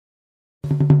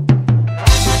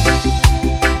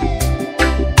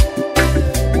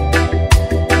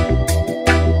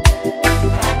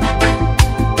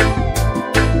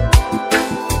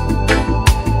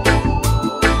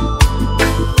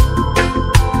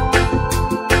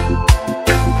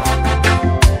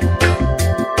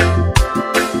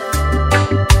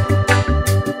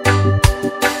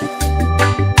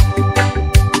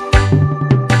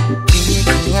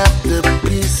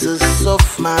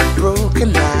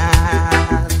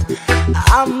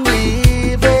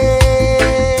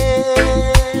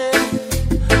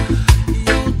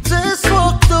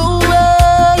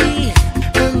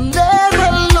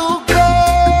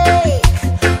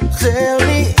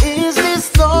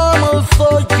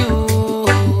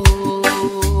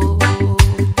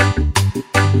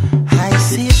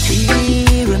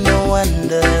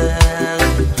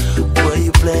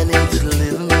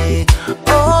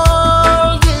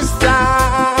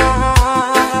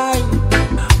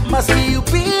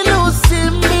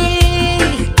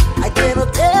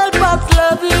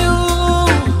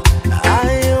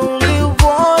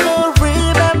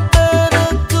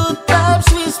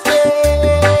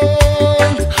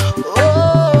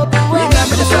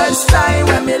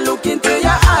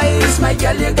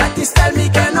girl, you got this style, me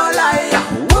cannot lie.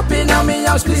 Whooping on me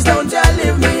house, please don't you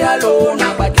leave me alone.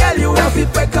 But girl, you have to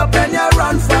pick up and you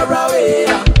run far away.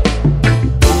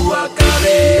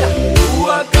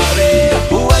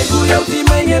 Why go out the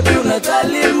man, you do not a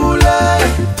little mulai.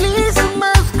 Please, you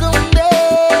must come there.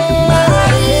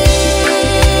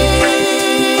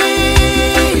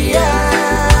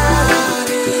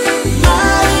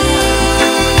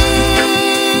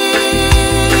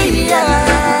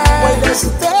 Why does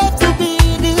it have to be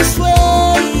this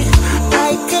way?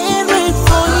 I can't wait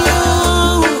for you.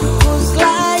 'Cause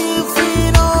life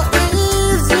ain't no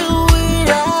easy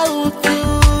without you,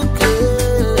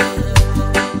 girl.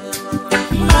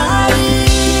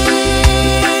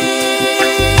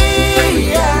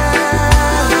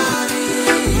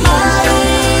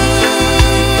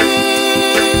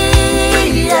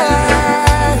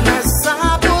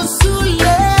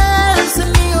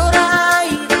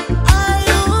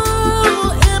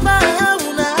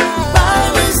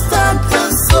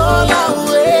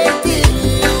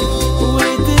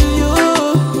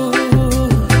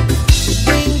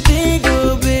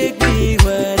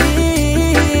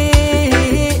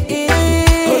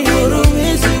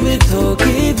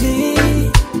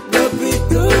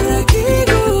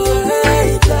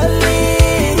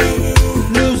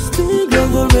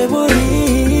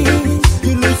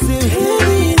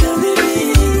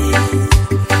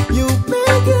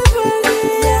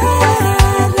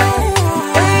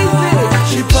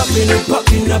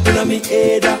 Popping up in me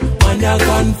head, man, I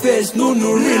confess, no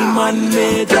real man